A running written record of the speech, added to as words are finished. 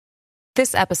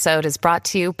This episode is brought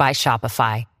to you by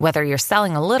Shopify. Whether you're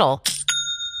selling a little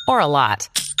or a lot,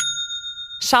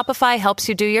 Shopify helps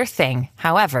you do your thing,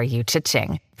 however you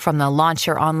cha-ching. From the launch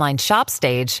your online shop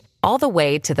stage, all the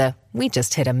way to the we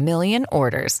just hit 1 million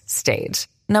orders stage.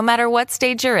 No matter what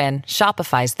stage you're in,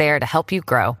 Shopify's there to help you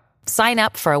grow. Sign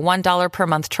up for a $1 per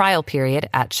month trial period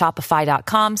at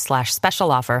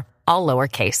shopify.com/special offer, all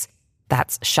lowercase.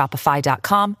 That's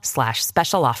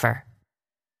shopify.com/special offer.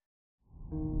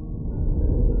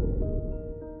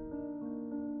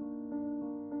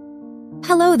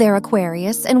 Hello there,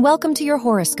 Aquarius, and welcome to your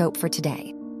horoscope for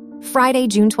today, Friday,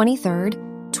 June 23rd,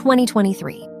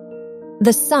 2023.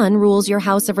 The Sun rules your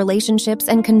house of relationships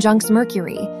and conjuncts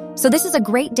Mercury, so this is a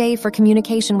great day for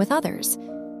communication with others.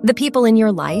 The people in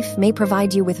your life may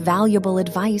provide you with valuable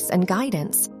advice and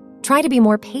guidance. Try to be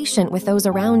more patient with those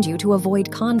around you to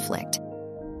avoid conflict.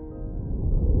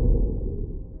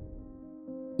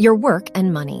 Your work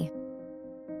and money.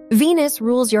 Venus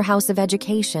rules your house of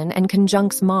education and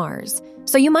conjuncts Mars,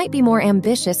 so you might be more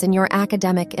ambitious in your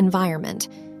academic environment.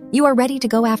 You are ready to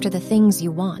go after the things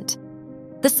you want.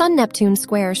 The Sun-Neptune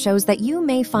square shows that you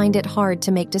may find it hard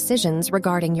to make decisions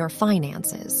regarding your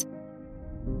finances.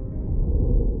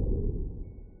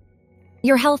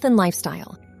 Your health and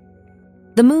lifestyle.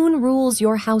 The Moon rules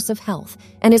your house of health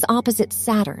and is opposite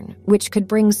Saturn, which could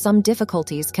bring some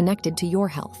difficulties connected to your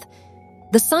health.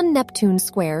 The Sun-Neptune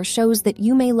square shows that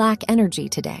you may lack energy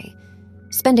today.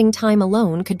 Spending time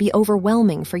alone could be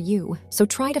overwhelming for you, so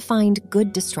try to find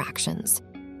good distractions.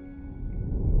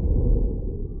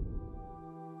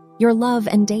 Your love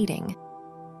and dating.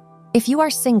 If you are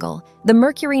single, the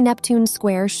Mercury-Neptune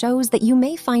square shows that you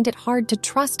may find it hard to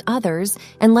trust others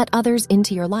and let others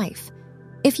into your life.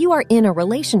 If you are in a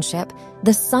relationship,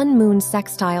 the Sun-Moon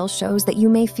sextile shows that you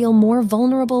may feel more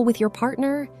vulnerable with your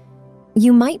partner.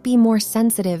 You might be more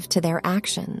sensitive to their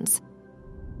actions.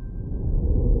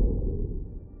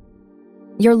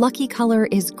 Your lucky color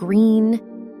is green.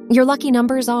 Your lucky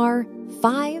numbers are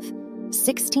 5,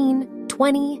 16,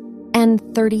 20, and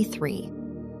 33.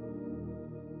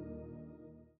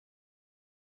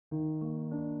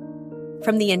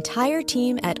 From the entire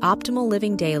team at Optimal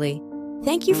Living Daily,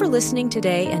 thank you for listening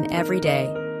today and every day.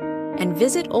 And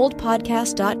visit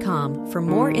oldpodcast.com for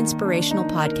more inspirational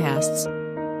podcasts.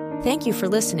 Thank you for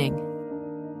listening.